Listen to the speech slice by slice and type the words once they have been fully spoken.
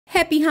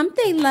Happy hump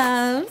day,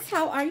 loves.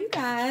 How are you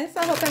guys?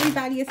 I hope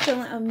everybody is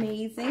feeling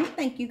amazing.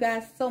 Thank you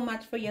guys so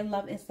much for your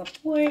love and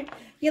support,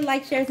 your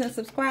likes, shares, and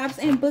subscribes,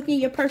 and booking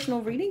your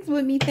personal readings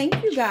with me.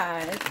 Thank you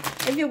guys.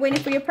 If you're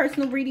waiting for your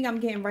personal reading, I'm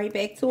getting right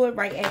back to it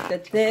right after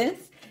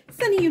this.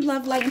 Sending you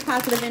love, light, and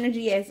positive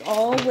energy as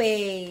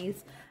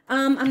always.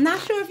 I'm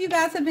not sure if you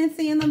guys have been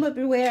seeing them, but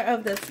beware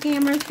of the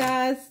scammers,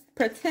 guys,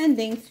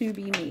 pretending to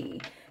be me.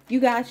 You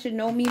guys should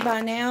know me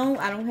by now.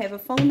 I don't have a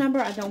phone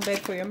number. I don't beg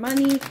for your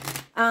money.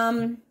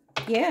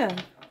 Yeah.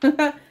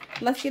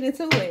 Let's get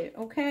into it,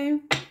 okay?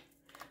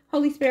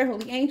 Holy Spirit,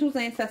 holy angels,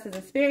 ancestors,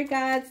 and spirit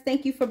guides,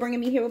 thank you for bringing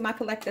me here with my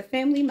collective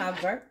family, my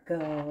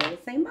Virgos,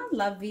 and my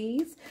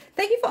lovies.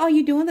 Thank you for all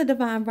you do in the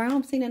divine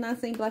realm, seen and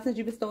unseen blessings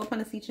you bestow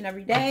upon us each and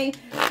every day,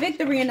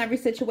 victory in every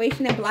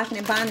situation, and blocking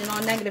and binding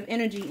all negative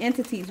energy,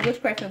 entities,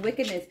 witchcraft, and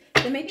wickedness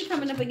that may be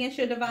coming up against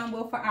your divine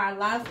will for our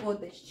lives or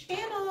this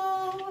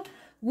channel.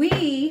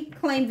 We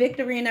claim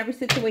victory in every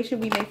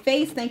situation we may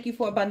face. Thank you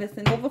for abundance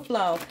and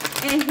overflow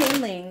and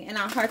healing in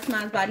our hearts,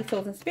 minds, bodies,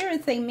 souls, and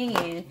spirits.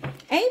 Amen.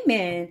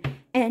 Amen.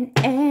 And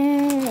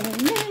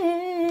amen.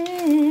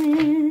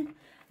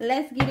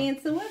 Let's get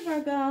into it,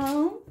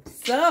 Virgo.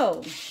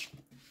 So,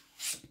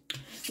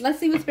 let's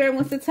see what Spirit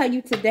wants to tell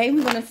you today.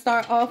 We're going to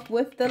start off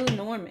with the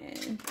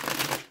Norman.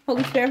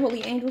 Holy Spirit,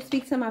 holy angel,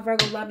 speak to my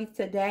Virgo lovies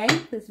today.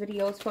 This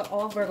video is for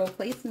all Virgo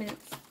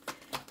placements.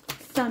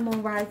 Sun,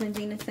 Moon, Rising,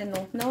 Venus, and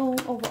North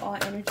Node. Overall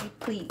energy,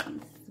 please.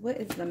 What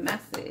is the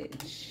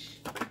message?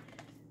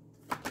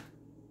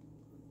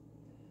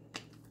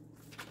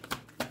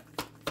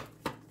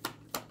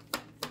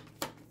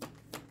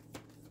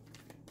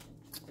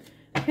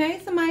 Okay,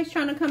 somebody's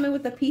trying to come in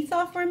with a peace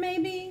offer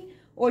maybe.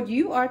 Or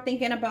you are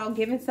thinking about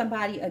giving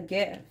somebody a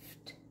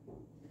gift.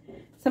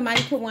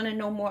 Somebody could want to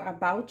know more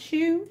about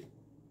you.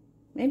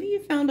 Maybe you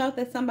found out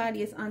that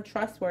somebody is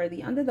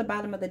untrustworthy. Under the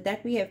bottom of the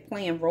deck, we have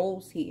playing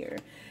roles here.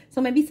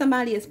 So maybe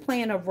somebody is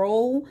playing a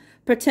role,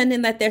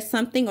 pretending that there's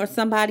something or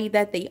somebody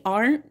that they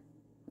aren't.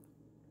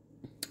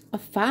 A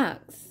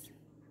fox.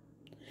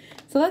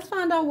 So let's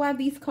find out why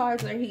these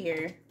cards are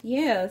here.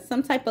 Yeah,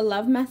 some type of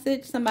love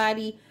message.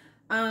 Somebody,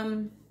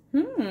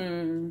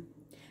 The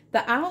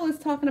owl is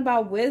talking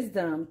about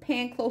wisdom,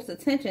 paying close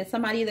attention.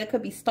 Somebody that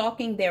could be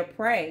stalking their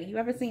prey. You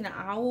ever seen an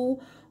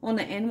owl on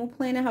the Animal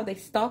Planet, how they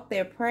stalk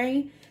their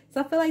prey?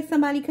 So I feel like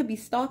somebody could be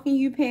stalking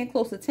you, paying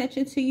close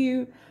attention to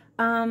you,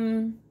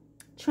 trying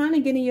to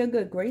get in your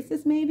good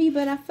graces maybe.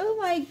 But I feel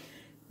like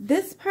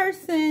this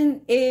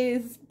person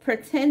is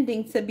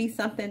pretending to be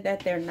something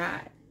that they're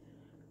not.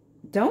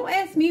 Don't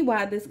ask me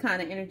why this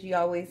kind of energy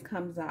always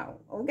comes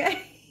out,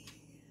 okay?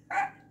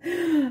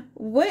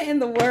 What in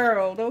the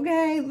world?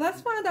 Okay,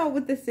 let's find out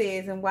what this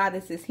is and why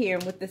this is here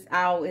and what this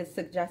owl is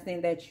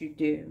suggesting that you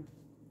do.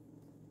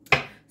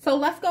 So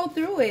let's go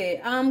through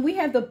it. We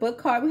have the Book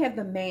card. We have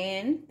the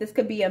Man. This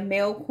could be a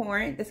male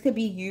current. This could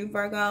be you,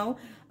 Virgo.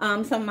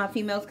 Some of my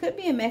females could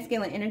be a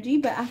masculine energy,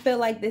 but I feel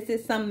like this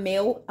is a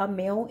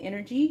male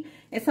energy,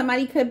 and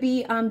somebody could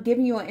be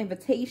giving you an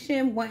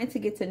invitation, wanting to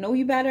get to know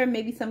you better.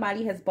 Maybe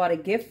somebody has bought a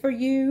gift for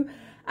you.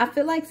 I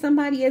feel like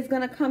somebody is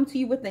going to come to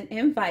you with an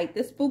invite.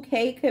 This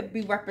bouquet could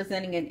be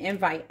representing an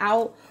invite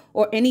out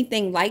or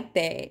anything like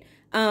that.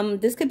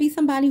 This could be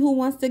somebody who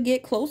wants to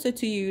get closer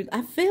to you.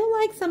 I feel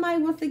like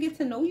somebody wants to get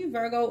to know you,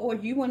 Virgo, or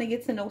you want to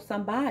get to know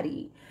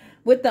somebody.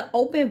 With the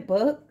open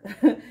book,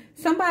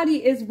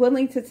 somebody is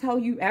willing to tell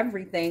you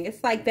everything.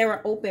 It's like they're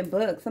an open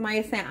book. Somebody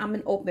is saying, I'm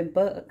an open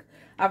book.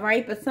 All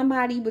right. But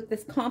somebody with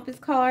this compass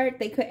card,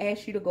 they could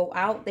ask you to go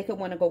out. They could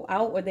want to go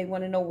out, or they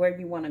want to know where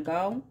you want to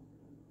go.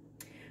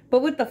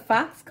 But with the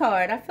Fox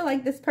card, I feel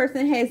like this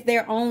person has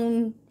their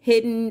own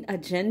hidden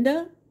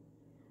agenda.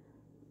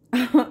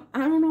 I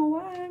don't know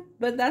why,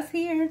 but that's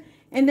here.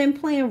 And then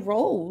playing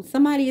roles.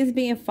 Somebody is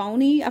being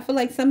phony. I feel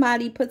like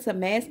somebody puts a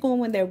mask on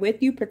when they're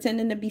with you,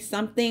 pretending to be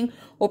something,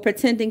 or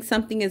pretending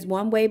something is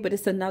one way, but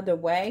it's another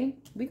way.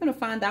 We're going to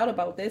find out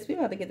about this. We're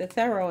about to get the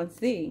tarot and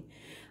see.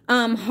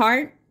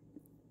 Heart.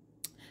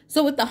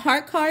 So with the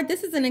Heart card,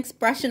 this is an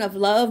expression of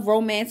love,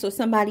 romance, or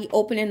somebody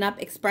opening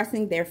up,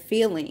 expressing their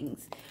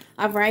feelings.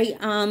 All right.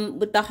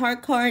 With the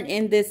Heart card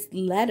and this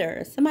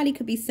letter, somebody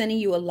could be sending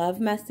you a love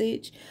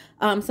message.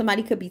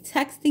 Somebody could be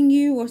texting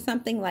you or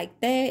something like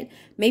that.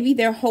 Maybe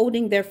they're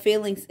holding their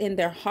feelings in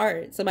their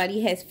heart.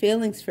 Somebody has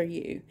feelings for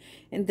you.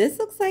 And this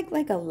looks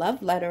like a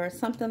love letter or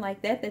something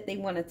like that that they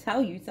want to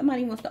tell you.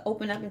 Somebody wants to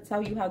open up and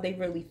tell you how they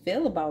really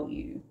feel about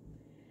you.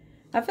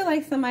 I feel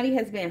like somebody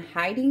has been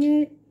hiding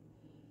it.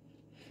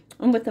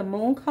 And with the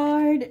Moon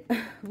card,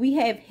 we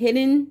have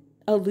hidden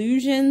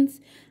illusions.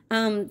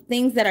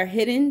 Things that are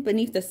hidden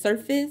beneath the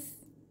surface.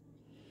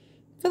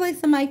 I feel like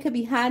somebody could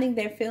be hiding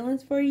their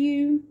feelings for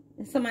you.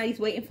 And somebody's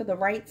waiting for the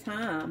right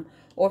time.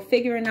 Or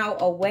figuring out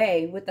a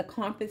way with the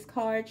Compass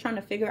card. Trying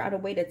to figure out a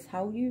way to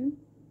tell you.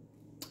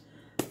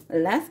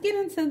 Let's get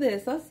into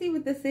this. Let's see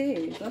what this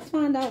is. Let's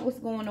find out what's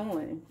going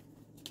on.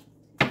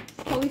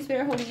 Holy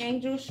Spirit, Holy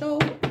Angel, show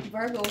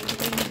Virgo what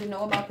they need to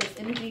know about this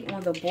energy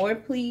on the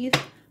board, please.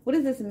 What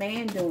is this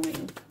man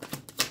doing?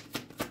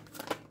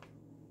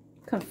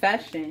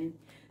 Confession.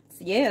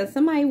 Yeah,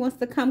 somebody wants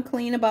to come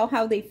clean about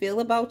how they feel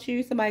about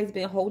you. Somebody's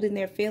been holding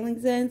their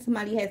feelings in.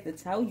 Somebody has to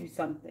tell you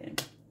something.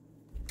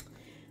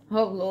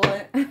 Oh,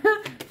 Lord.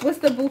 What's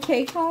the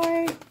bouquet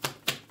card?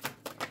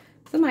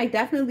 Somebody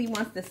definitely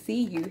wants to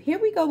see you. Here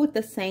we go with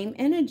the same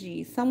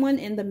energy. Someone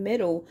in the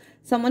middle.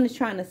 Someone is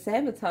trying to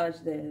sabotage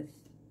this.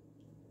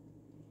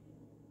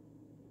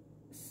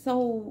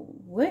 So,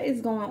 what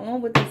is going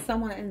on with this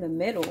someone in the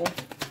middle?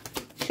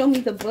 Show me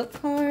the book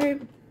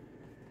card.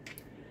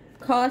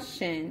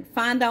 Caution.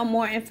 Find out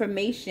more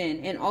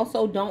information. And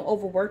also, don't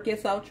overwork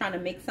yourself trying to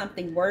make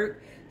something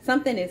work.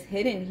 Something is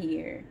hidden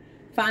here.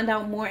 Find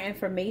out more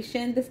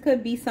information. This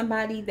could be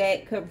somebody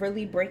that could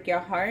really break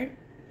your heart.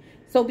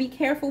 So be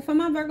careful. For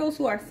my Virgos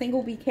who are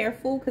single, be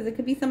careful. Because it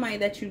could be somebody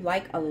that you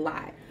like a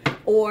lot.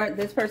 Or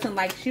this person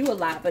likes you a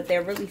lot, but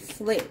they're really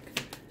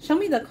slick. Show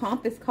me the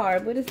compass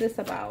card. What is this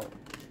about?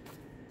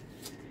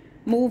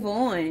 Move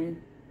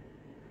on.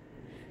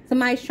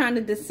 Somebody's trying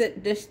to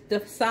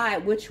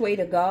decide which way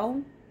to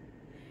go.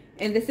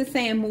 And this is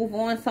saying move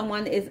on.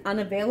 Someone is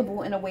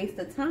unavailable and a waste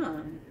of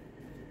time.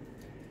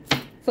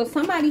 So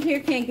somebody here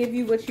can't give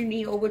you what you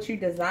need or what you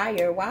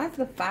desire. Why is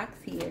the fox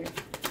here?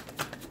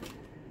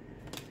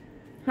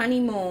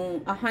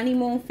 Honeymoon. A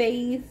honeymoon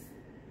phase.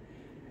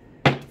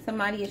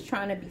 Somebody is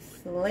trying to be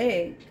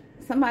slick.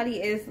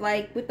 Somebody is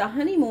like, with the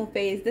honeymoon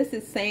phase, this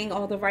is saying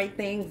all the right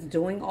things,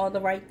 doing all the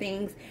right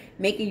things,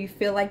 making you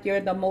feel like you're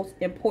the most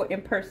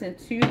important person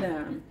to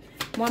them.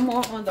 One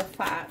more on the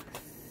fox.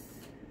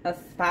 A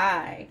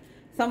spy.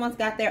 Someone's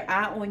got their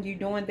eye on you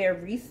doing their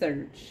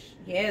research.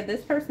 Yeah,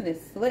 this person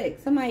is slick.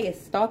 Somebody is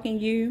stalking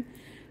you.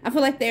 I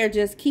feel like they're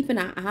just keeping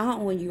an eye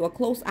on you, a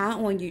close eye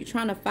on you,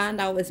 trying to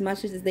find out as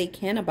much as they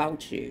can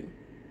about you.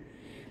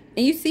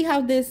 And you see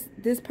how this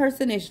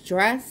person is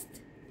dressed?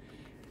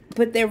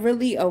 But they're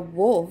really a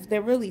wolf.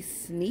 They're really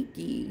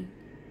sneaky.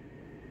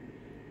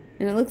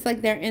 And it looks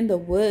like they're in the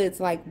woods,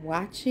 like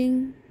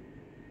watching.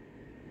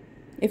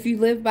 If you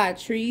live by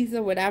trees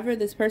or whatever,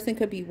 this person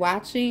could be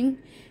watching.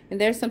 And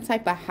there's some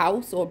type of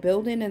house or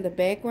building in the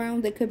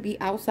background that could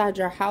be outside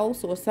your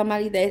house. Or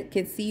somebody that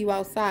can see you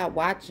outside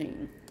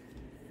watching.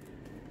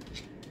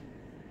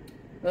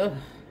 Ugh.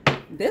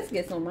 This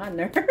gets on my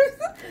nerves.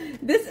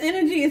 This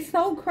energy is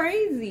so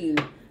crazy.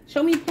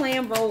 Show me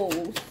playing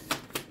roles.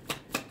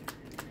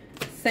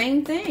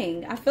 Same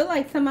thing. I feel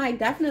like somebody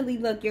definitely,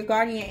 look, your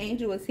guardian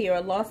angel is here.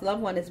 A lost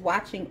loved one is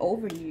watching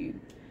over you.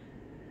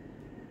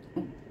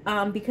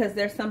 Because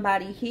there's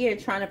somebody here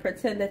trying to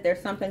pretend that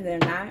there's something they're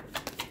not.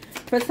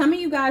 For some of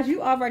you guys,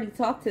 you already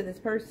talked to this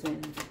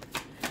person.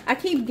 I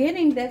keep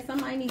getting that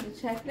somebody needs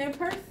to check their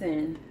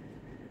person.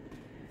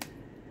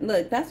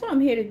 Look, that's what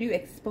I'm here to do.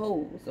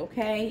 Expose,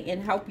 okay?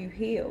 And help you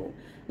heal.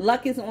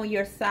 Luck is on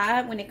your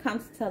side when it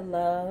comes to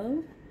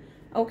love.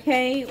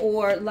 Okay,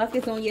 or luck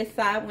is on your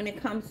side when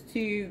it comes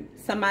to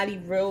somebody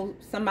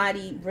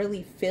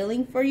really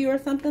feeling for you or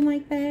something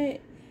like that.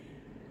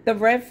 The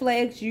red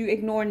flags you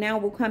ignore now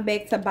will come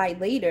back to bite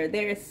later.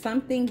 There is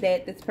something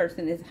that this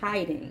person is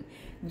hiding.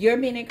 You're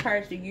being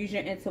encouraged to use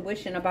your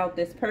intuition about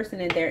this person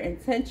and their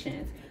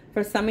intentions.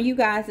 For some of you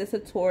guys, it's a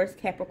Taurus,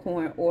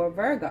 Capricorn, or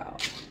Virgo.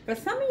 For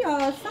some of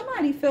y'all,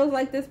 somebody feels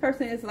like this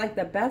person is like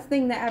the best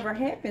thing that ever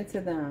happened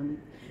to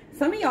them.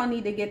 Some of y'all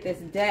need to get this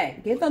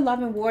deck. Get the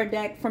Love and War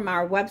deck from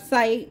our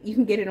website. You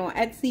can get it on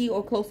Etsy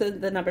or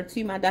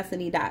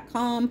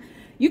closer2MyDestinys.com.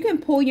 You can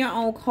pull your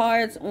own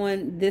cards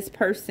on this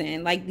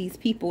person, like these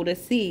people, to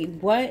see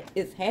what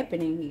is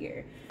happening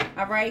here.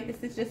 All right,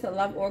 this is just a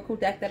love oracle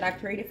deck that I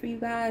created for you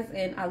guys,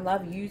 and I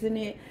love using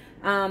it.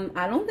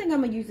 I don't think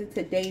I'm gonna use it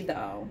today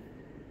though.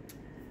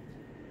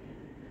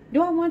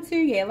 Do I want to?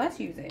 Yeah, let's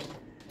use it.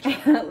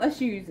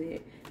 Let's use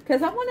it.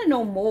 Because I want to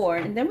know more.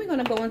 And then we're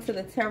going to go into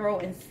the tarot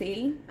and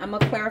see. I'm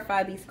going to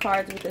clarify these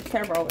cards with the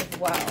tarot as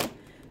well.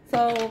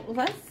 So,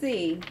 let's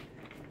see.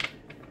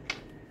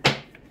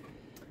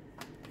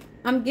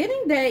 I'm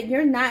getting that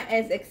you're not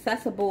as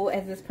accessible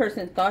as this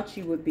person thought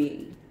you would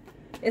be.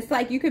 It's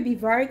like you could be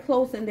very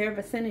close in their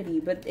vicinity,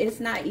 but it's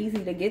not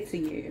easy to get to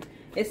you.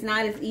 It's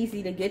not as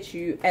easy to get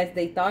you as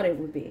they thought it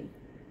would be.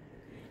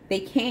 They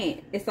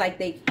can't. It's like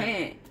they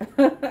can't.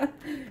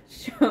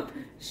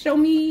 Show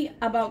me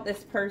about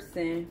this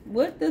person.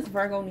 What does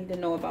Virgo need to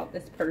know about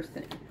this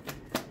person?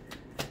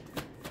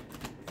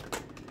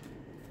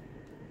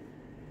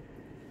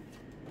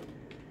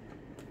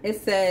 It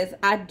says,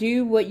 I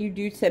do what you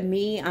do to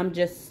me. I'm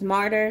just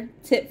smarter,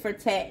 tit for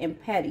tat, and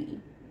petty.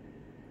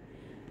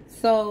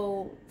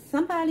 So,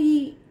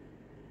 somebody,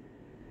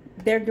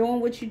 they're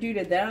doing what you do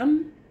to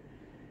them.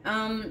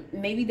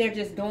 Maybe they're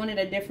just doing it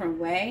a different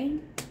way.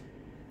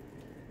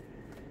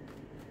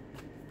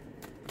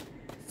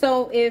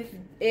 So if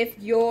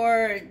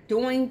you're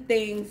doing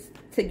things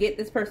to get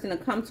this person to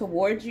come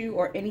towards you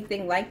or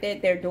anything like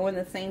that, they're doing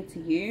the same to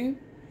you.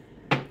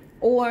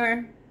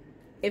 Or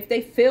if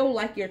they feel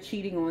like you're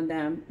cheating on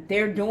them,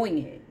 they're doing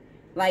it.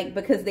 Like,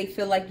 because they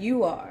feel like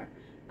you are.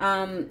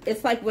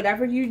 It's like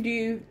whatever you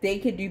do, they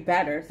could do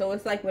better. So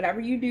it's like whatever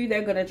you do,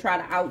 they're going to try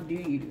to outdo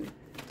you.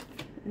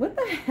 What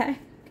the heck?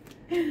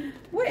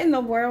 What in the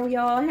world,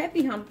 y'all?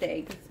 Happy hump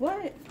day. 'Cause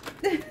what?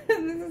 This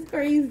is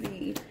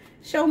crazy.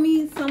 Show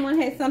me someone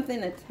has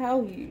something to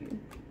tell you.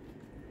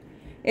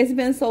 It's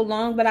been so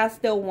long, but I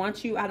still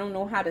want you. I don't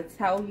know how to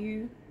tell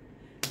you.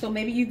 So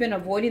maybe you've been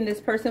avoiding this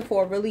person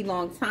for a really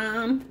long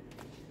time.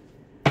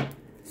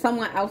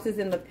 Someone else is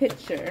in the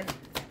picture.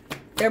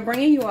 They're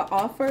bringing you an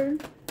offer,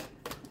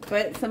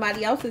 but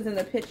somebody else is in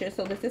the picture.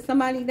 So this is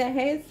somebody that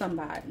has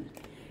somebody.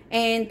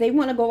 And they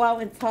want to go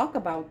out and talk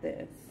about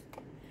this.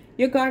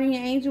 Your guardian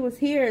angel is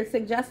here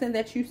suggesting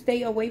that you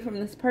stay away from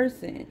this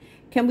person.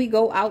 Can we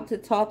go out to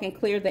talk and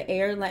clear the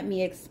air? Let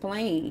me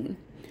explain.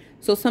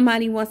 So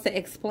somebody wants to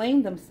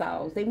explain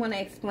themselves. They want to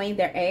explain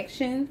their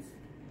actions,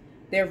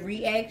 their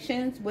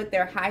reactions, what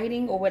they're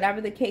hiding, or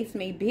whatever the case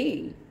may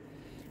be.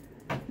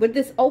 With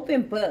this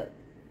open book,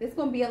 there's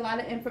going to be a lot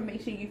of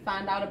information you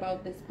find out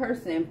about this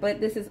person. But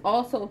this is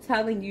also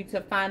telling you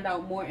to find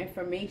out more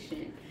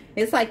information.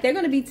 It's like they're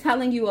going to be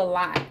telling you a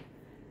lot.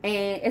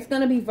 And it's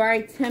going to be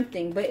very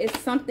tempting, but it's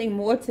something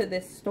more to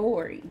this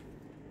story.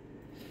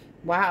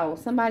 Wow,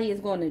 somebody is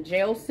going to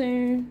jail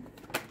soon.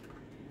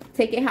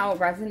 Take it how it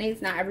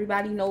resonates. Not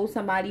everybody knows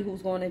somebody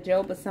who's going to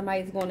jail, but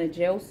somebody's going to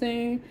jail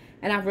soon.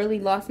 And I really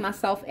lost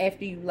myself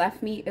after you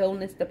left me.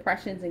 Illness,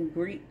 depression, and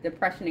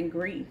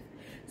grief.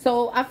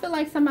 So I feel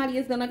like somebody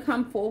is going to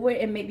come forward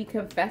and maybe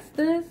confess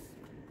this.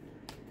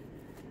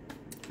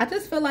 I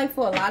just feel like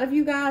for a lot of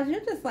you guys,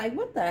 you're just like,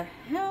 what the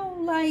hell?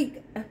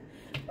 Like,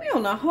 we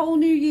on a whole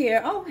new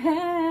year. Oh,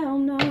 hell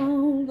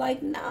no.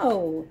 Like,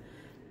 no.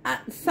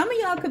 Some of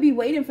y'all could be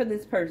waiting for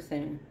this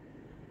person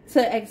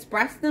to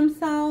express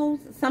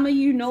themselves. Some of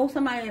you know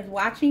somebody is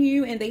watching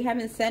you and they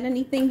haven't said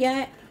anything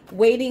yet.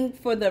 Waiting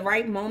for the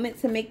right moment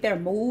to make their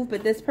move.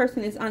 But this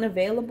person is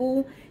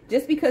unavailable.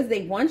 Just because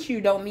they want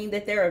you don't mean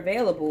that they're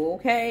available,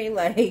 okay?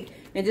 Like,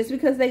 and just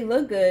because they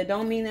look good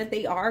don't mean that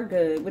they are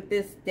good. With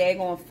this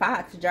daggone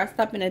fox dressed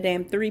up in a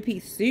damn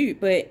three-piece suit.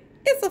 But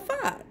it's a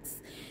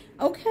fox.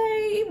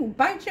 Okay,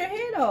 bite your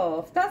head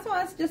off. That's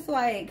why it's just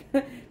like,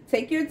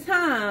 take your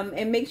time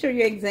and make sure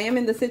you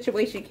examine the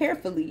situation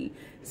carefully.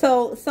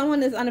 So,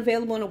 someone is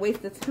unavailable and a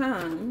waste of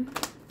time.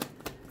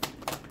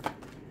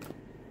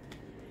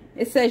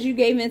 It says, you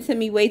gave in to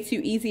me way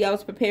too easy. I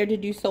was prepared to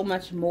do so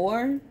much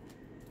more.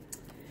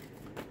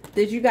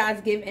 Did you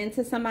guys give in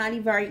to somebody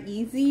very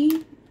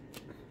easy?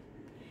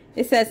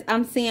 It says,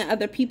 I'm seeing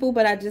other people,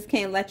 but I just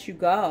can't let you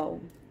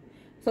go.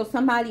 So,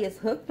 somebody is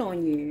hooked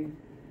on you.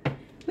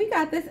 We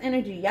got this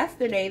energy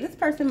yesterday. This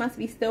person must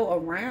be still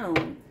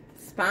around.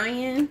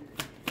 Spying.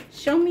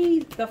 Show me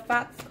the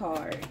fox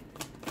card.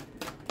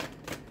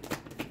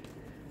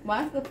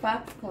 Why is the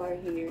fox card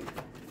here?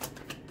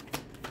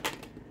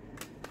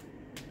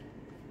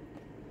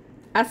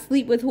 I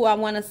sleep with who I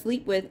want to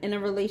sleep with in a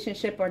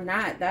relationship or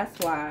not. That's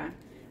why.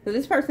 So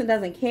this person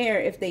doesn't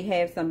care if they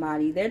have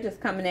somebody. They're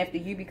just coming after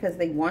you because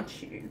they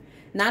want you.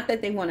 Not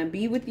that they want to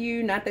be with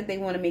you. Not that they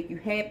want to make you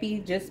happy.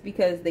 Just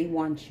because they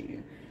want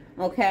you.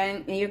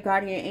 Okay, and your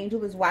guardian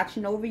angel is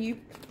watching over you,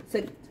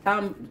 so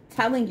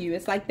telling you,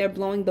 it's like they're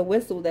blowing the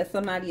whistle that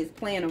somebody is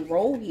playing a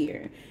role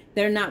here.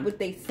 They're not what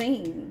they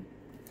seem.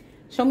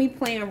 Show me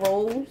playing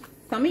roles.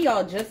 Some of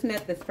y'all just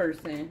met this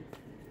person.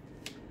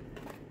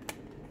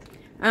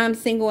 I'm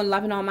single and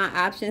loving all my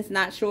options.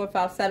 Not sure if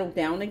I'll settle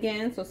down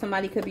again. So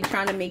somebody could be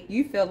trying to make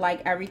you feel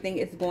like everything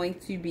is going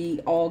to be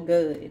all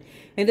good.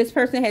 And this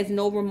person has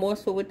no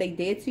remorse for what they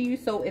did to you.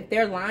 So if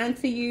they're lying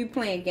to you,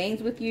 playing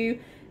games with you,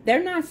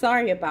 they're not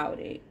sorry about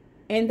it.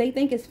 And they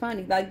think it's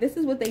funny. Like, this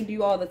is what they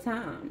do all the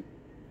time.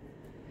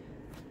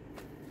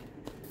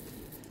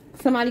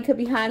 Somebody could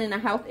be hiding a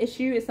health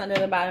issue. It's under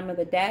the bottom of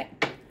the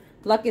deck.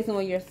 Luck is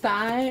on your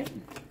side.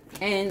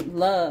 And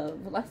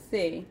love. Let's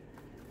see.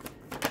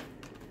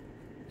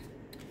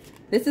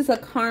 This is a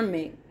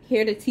karmic.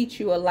 Here to teach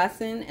you a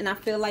lesson. And I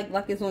feel like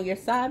luck is on your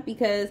side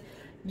because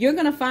you're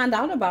going to find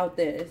out about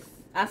this.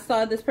 I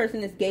saw this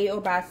person is gay or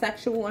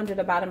bisexual under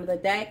the bottom of the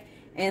deck.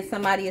 And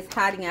somebody is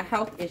hiding a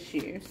health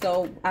issue.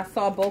 So, I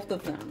saw both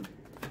of them.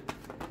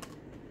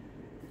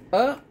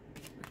 Oh.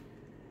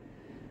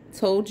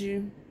 Told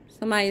you.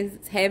 Somebody's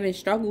having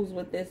struggles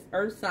with this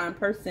earth sign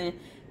person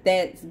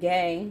that's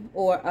gay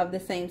or of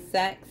the same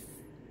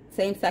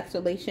sex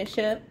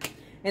relationship.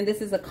 And this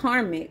is a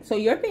karmic. So,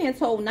 you're being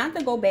told not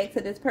to go back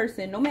to this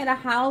person. No matter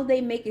how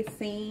they make it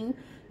seem.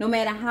 No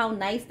matter how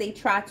nice they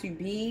try to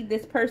be.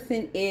 This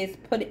person is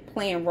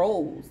playing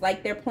roles.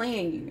 Like they're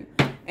playing you.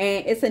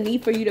 And it's a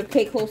need for you to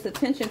pay close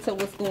attention to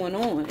what's going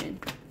on.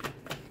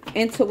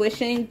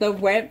 Intuition, the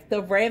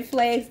red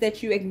flags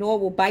that you ignore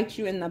will bite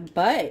you in the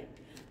butt.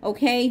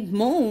 Okay,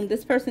 Moon,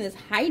 this person is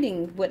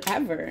hiding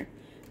whatever.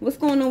 What's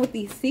going on with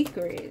these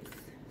secrets?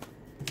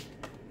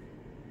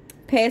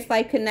 Past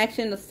life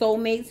connection, the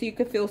soulmate, so you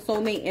could feel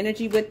soulmate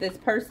energy with this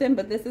person.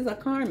 But this is a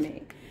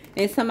karmic.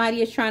 And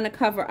somebody is trying to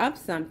cover up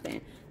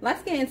something.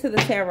 Let's get into the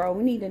tarot.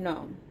 We need to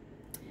know.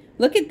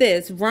 Look at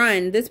this.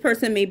 Run. This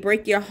person may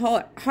break your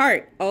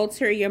heart,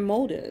 alter your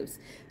motives.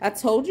 I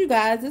told you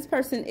guys, this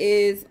person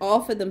is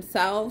all for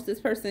themselves.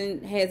 This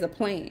person has a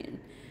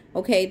plan.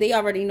 Okay, they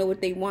already know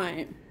what they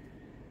want.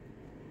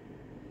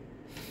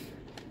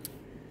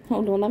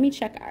 Hold on, let me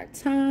check our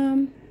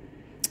time.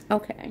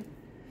 Okay.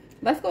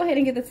 Let's go ahead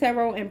and get the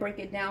tarot and break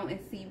it down and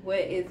see what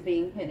is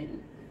being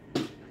hidden.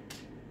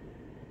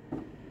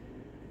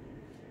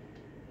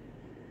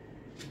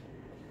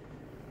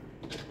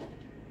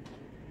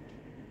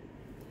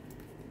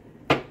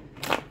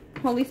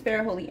 Holy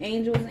Spirit, Holy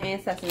Angels,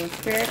 Ancestors, and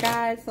Spirit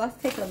Guides. So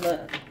let's take a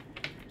look.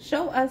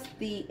 Show us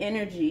the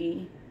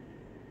energy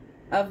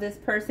of this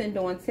person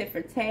doing tit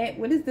for tat.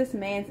 What is this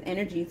man's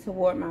energy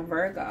toward my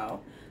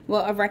Virgo?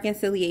 Well, a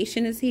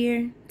reconciliation is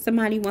here.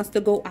 Somebody wants to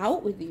go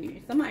out with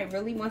you. Somebody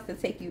really wants to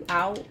take you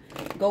out.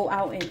 Go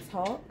out and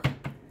talk.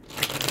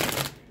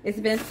 It's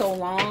been so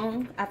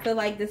long. I feel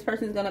like this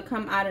person is going to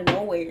come out of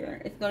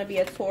nowhere. It's going to be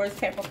a Taurus,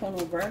 Capricorn,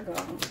 or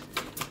Virgo.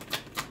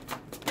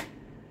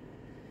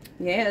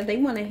 Yeah, they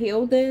want to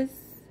heal this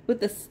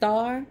with the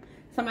star.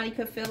 Somebody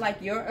could feel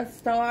like you're a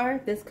star.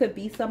 This could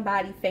be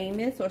somebody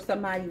famous or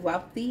somebody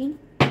wealthy.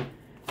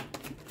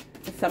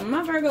 Some of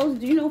my Virgos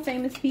do know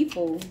famous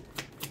people.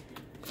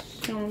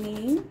 Show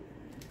me.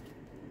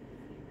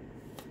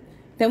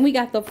 Then we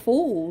got the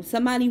Fool.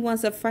 Somebody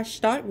wants a fresh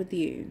start with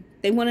you.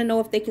 They want to know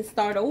if they can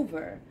start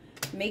over.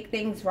 Make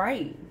things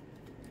right.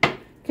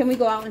 Can we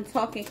go out and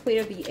talk and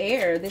clear the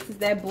air? This is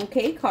that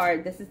bouquet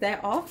card. This is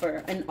that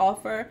offer. An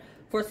offer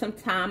for some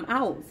time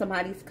out.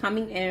 Somebody's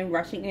coming in,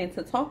 rushing in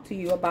to talk to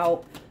you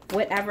about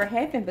whatever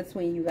happened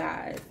between you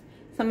guys.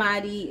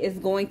 Somebody is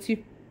going to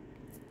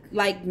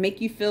like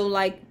make you feel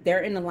like they're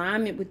in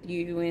alignment with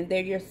you and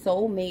they're your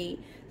soulmate.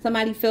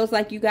 Somebody feels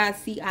like you guys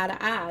see eye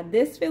to eye.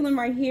 This feeling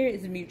right here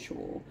is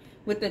mutual.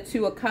 With the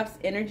Two of Cups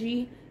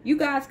energy, you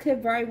guys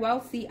could very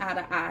well see eye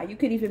to eye. You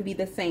could even be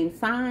the same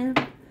sign.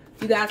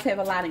 You guys have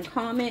a lot in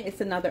common. It's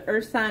another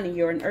earth sign and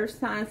you're an earth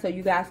sign, so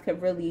you guys could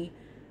really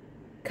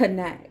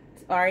connect.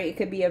 All right, it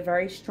could be a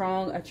very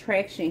strong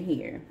attraction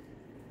here.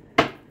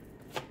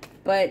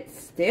 But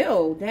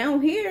still,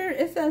 down here,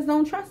 it says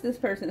don't trust this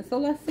person. So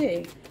let's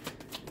see.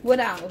 What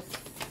else?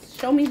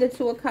 Show me the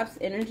Two of Cups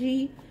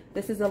energy.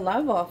 This is a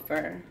love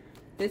offer.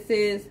 This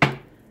is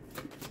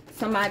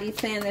somebody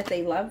saying that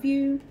they love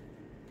you.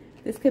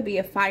 This could be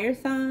a fire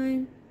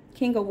sign.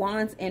 King of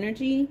Wands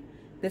energy.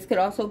 This could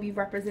also be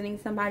representing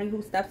somebody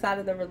who steps out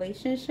of the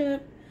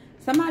relationship.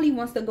 Somebody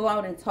wants to go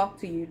out and talk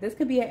to you. This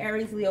could be an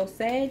Aries, Leo,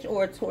 Sag,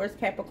 or a Taurus,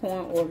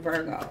 Capricorn, or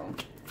Virgo.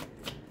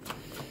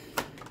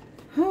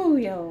 Oh,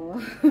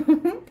 y'all.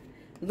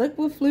 Look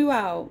what flew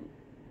out.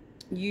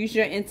 Use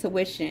your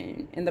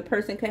intuition. And the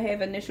person could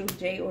have initials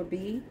J or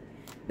B.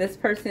 This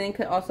person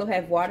could also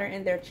have water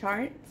in their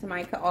chart.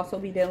 Somebody could also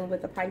be dealing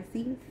with a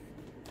Pisces.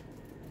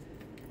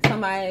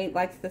 Somebody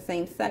likes the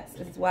same sex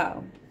as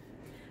well.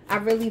 I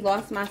really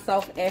lost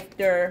myself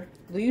after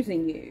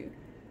losing you.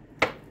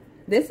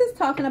 This is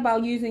talking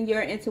about using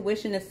your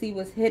intuition to see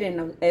what's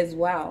hidden as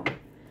well.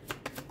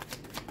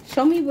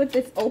 Show me what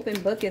this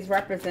open book is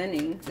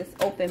representing. This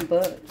open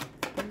book.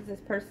 What is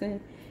this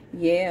person?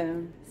 Yeah.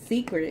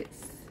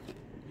 Secrets.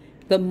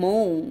 The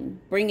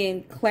moon.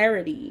 Bringing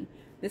clarity.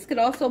 This could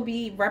also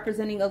be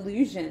representing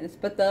illusions.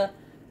 But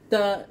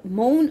the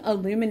moon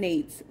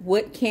illuminates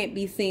what can't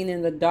be seen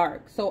in the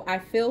dark. So I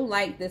feel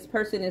like this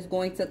person is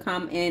going to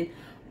come and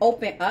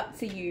open up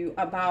to you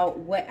about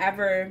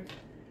whatever.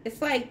 It's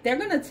like they're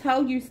going to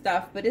tell you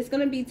stuff, but it's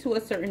going to be to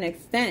a certain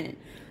extent.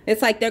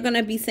 It's like they're going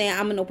to be saying,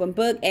 I'm an open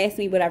book. Ask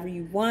me whatever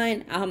you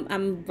want.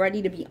 I'm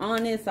ready to be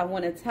honest. I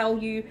want to tell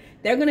you.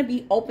 They're going to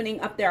be opening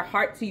up their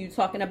heart to you,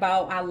 talking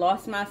about, I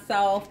lost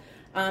myself.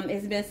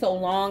 It's been so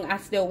long. I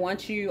still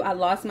want you. I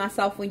lost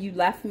myself when you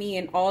left me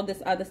and all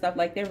this other stuff.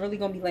 Like they're really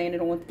going to be laying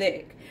it on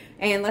thick.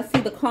 And let's see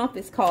the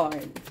Compass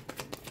card.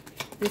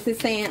 This is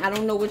saying, I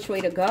don't know which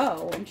way to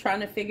go. I'm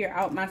trying to figure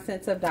out my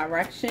sense of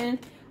direction.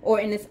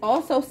 And it's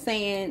also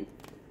saying,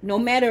 no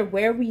matter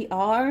where we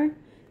are,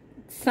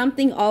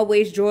 something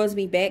always draws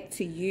me back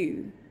to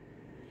you.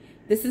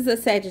 This is a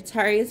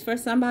Sagittarius for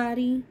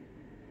somebody.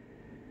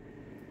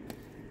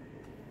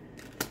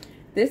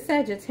 This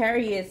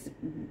Sagittarius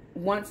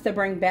wants to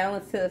bring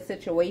balance to the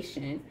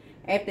situation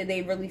after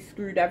they really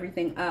screwed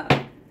everything up.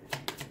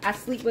 I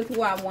sleep with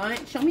who I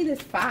want. Show me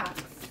this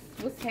Fox.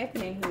 What's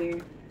happening here?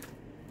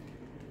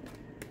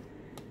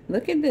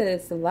 Look at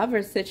this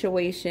lover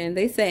situation.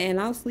 They say, and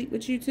I'll sleep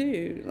with you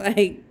too.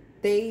 Like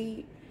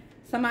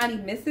somebody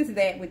misses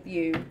that with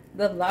you.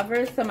 The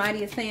lover,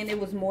 somebody is saying it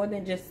was more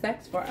than just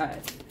sex for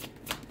us.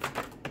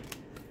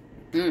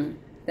 The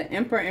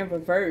Emperor in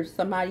reverse.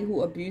 Somebody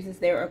who abuses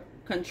their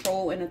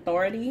control and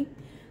authority.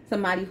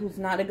 Somebody who's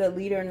not a good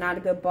leader, not a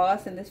good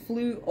boss. And this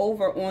flew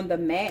over on the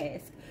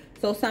Mask.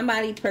 So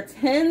somebody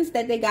pretends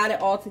that they got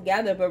it all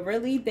together, but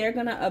really they're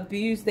going to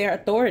abuse their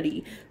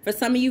authority. For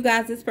some of you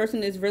guys, this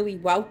person is really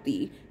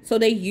wealthy. So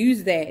they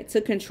use that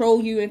to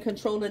control you and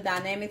control the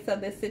dynamics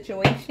of this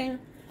situation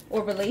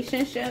or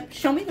relationship.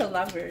 Show me the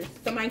Lovers.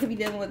 Somebody could be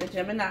dealing with a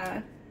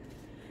Gemini.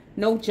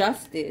 No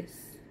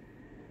justice.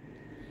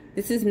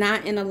 This is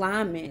not in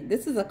alignment.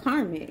 This is a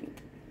karmic.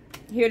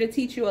 Here to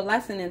teach you a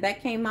lesson, and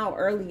that came out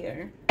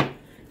earlier.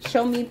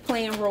 Show me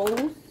playing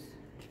roles.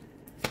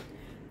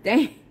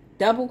 Dang.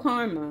 Double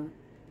karma,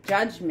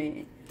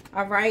 judgment.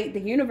 All right, the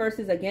universe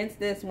is against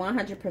this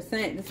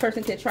 100%. This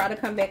person could try to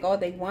come back all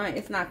they want.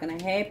 It's not going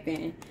to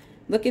happen.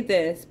 Look at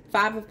this.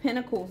 5 of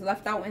Pentacles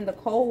left out in the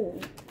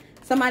cold.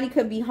 Somebody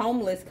could be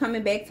homeless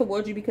coming back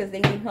towards you because they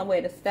need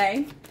somewhere to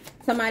stay.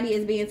 Somebody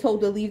is being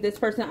told to leave this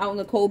person out in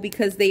the cold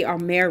because they are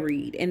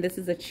married. And this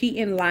is a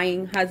cheating,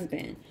 lying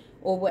husband.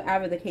 Or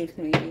whatever the case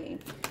may be.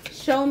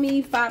 Show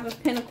me 5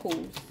 of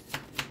Pentacles.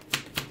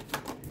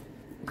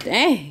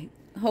 Dang.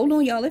 Hold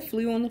on, y'all. It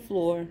flew on the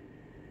floor.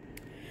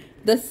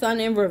 The Sun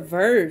in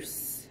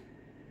reverse.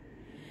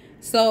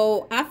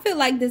 So I feel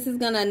like this is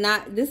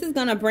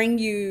gonna bring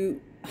you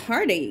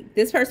heartache.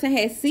 This person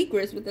has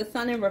secrets with the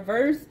Sun in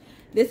reverse.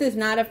 This is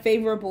not a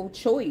favorable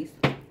choice.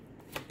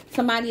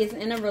 Somebody is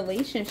in a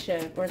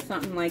relationship or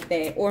something like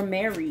that, or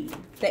married.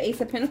 The Ace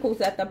of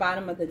Pentacles at the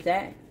bottom of the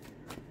deck.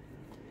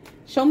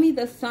 Show me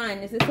the Sun.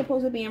 Is it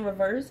supposed to be in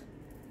reverse?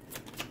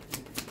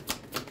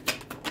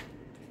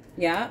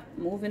 Yeah,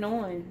 moving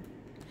on.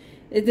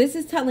 This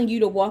is telling you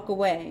to walk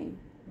away.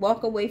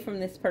 Walk away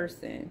from this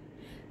person.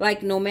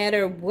 Like, no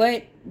matter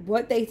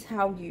what they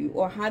tell you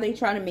or how they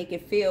try to make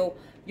it feel,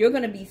 you're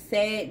going to be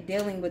sad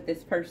dealing with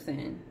this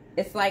person.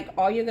 It's like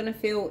all you're going to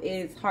feel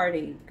is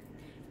heartache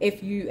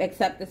if you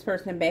accept this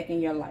person back in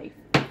your life.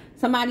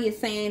 Somebody is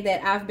saying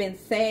that I've been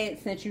sad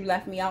since you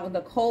left me out in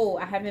the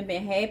cold. I haven't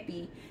been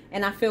happy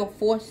and I feel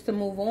forced to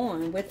move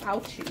on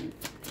without you.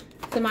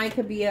 Somebody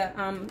could be a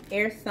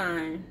air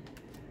sign,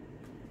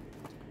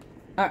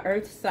 a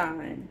earth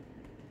sign.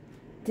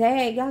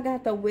 Dang, y'all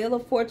got the Wheel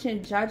of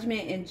Fortune,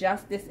 Judgment, and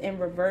Justice in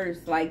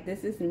reverse. Like,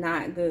 this is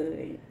not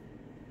good.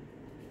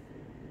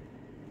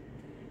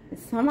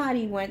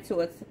 Somebody went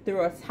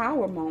through a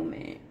tower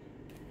moment.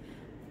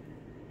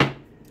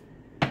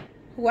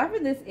 Whoever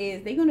this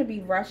is, they're going to be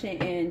rushing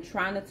in,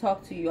 trying to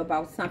talk to you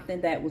about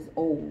something that was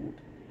old.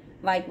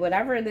 Like,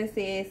 whatever this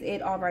is,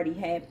 it already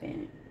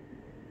happened.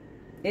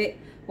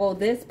 Well,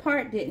 this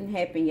part didn't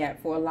happen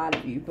yet for a lot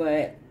of you,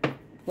 but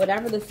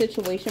whatever the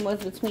situation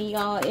was between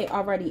y'all, it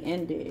already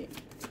ended.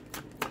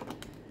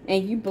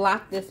 And you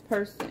blocked this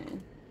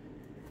person.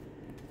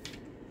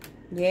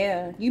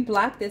 Yeah, you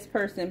blocked this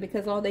person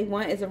because all they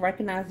want is a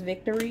recognized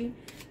victory.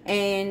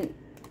 And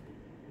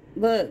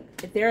look,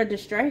 they're a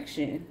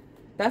distraction.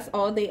 That's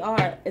all they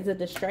are, is a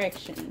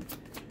distraction.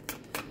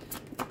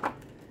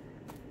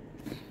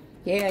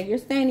 Yeah, you're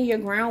standing your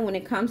ground when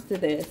it comes to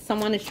this.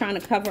 Someone is trying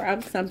to cover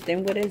up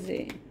something. What is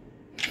it?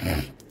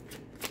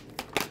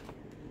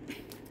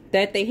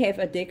 That they have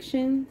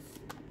addictions.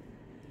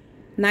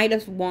 Knight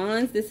of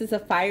Wands. This is a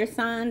fire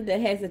sign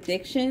that has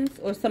addictions.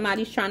 Or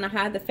somebody's trying to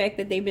hide the fact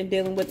that they've been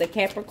dealing with a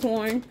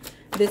Capricorn.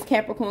 This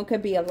Capricorn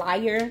could be a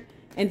liar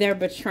and they're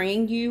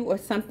betraying you or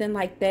something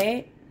like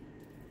that.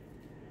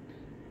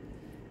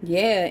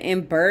 Yeah,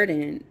 and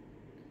burden.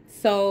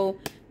 So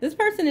this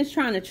person is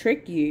trying to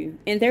trick you.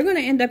 And they're going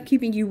to end up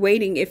keeping you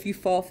waiting if you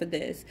fall for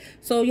this.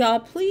 So y'all,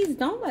 please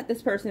don't let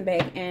this person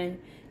back and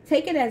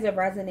take it as it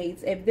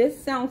resonates. If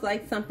this sounds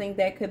like something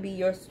that could be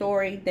your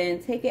story,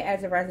 then take it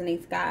as it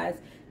resonates, guys.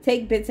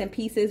 Take bits and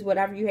pieces,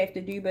 whatever you have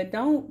to do, but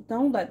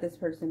don't let this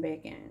person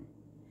back in.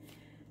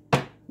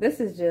 This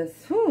is just,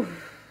 whew.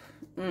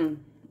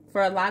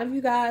 For a lot of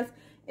you guys,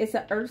 it's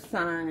an earth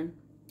sign.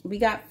 We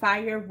got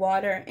fire,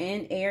 water,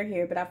 and air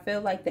here, but I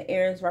feel like the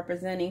air is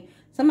representing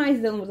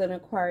somebody's dealing with an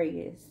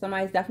Aquarius.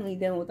 Somebody's definitely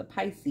dealing with a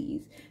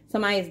Pisces.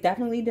 Somebody is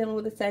definitely dealing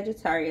with a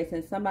Sagittarius,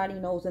 and somebody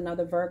knows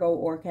another Virgo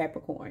or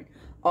Capricorn.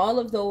 All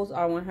of those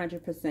are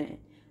 100%.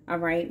 All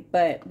right,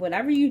 but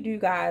whatever you do,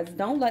 guys,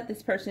 don't let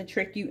this person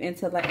trick you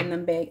into letting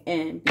them back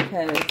in,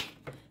 because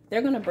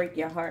they're going to break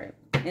your heart.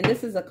 And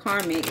this is a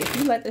karmic. If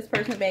you let this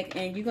person back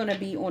in, you're going to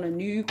be on a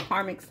new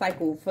karmic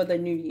cycle for the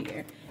new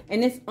year.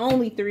 And it's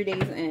only 3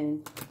 days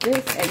in.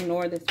 Just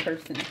ignore this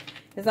person.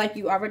 It's like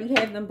you already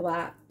have them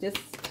blocked. Just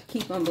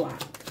keep them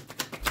blocked.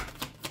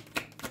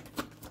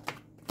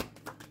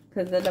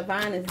 Because the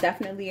divine is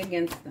definitely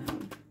against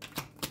them.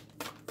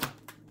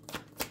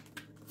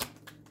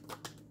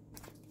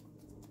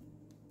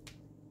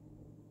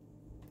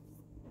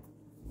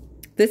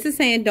 This is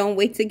saying don't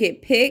wait to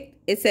get picked.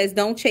 It says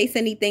don't chase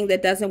anything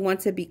that doesn't want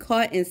to be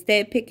caught.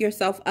 Instead, pick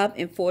yourself up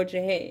and forge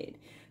ahead.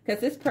 Because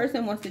this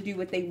person wants to do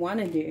what they want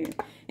to do.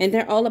 And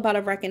they're all about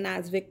a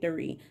recognized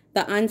victory.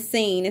 The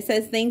unseen. It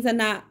says things are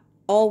not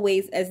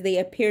always as they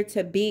appear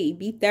to be.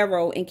 Be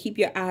thorough and keep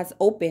your eyes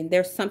open.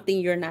 There's something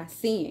you're not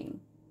seeing.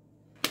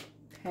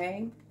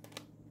 Okay.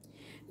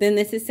 Then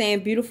this is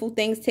saying beautiful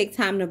things take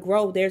time to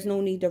grow. There's no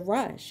need to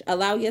rush.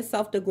 Allow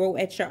yourself to grow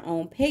at your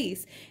own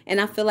pace.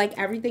 And I feel like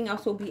everything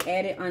else will be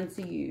added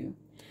unto you.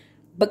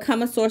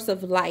 Become a source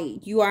of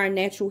light. You are a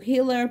natural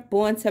healer,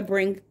 born to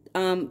bring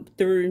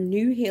through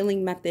new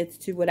healing methods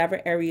to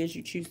whatever areas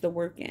you choose to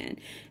work in.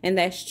 And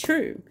that's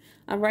true.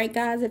 All right,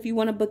 guys, if you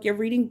want to book your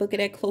reading, book it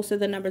at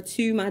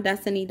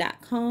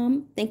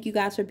closer2MyDestinys.com. Thank you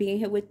guys for being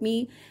here with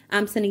me.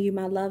 I'm sending you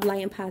my love,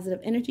 light, and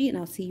positive energy, and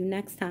I'll see you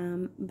next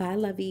time. Bye,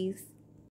 lovies.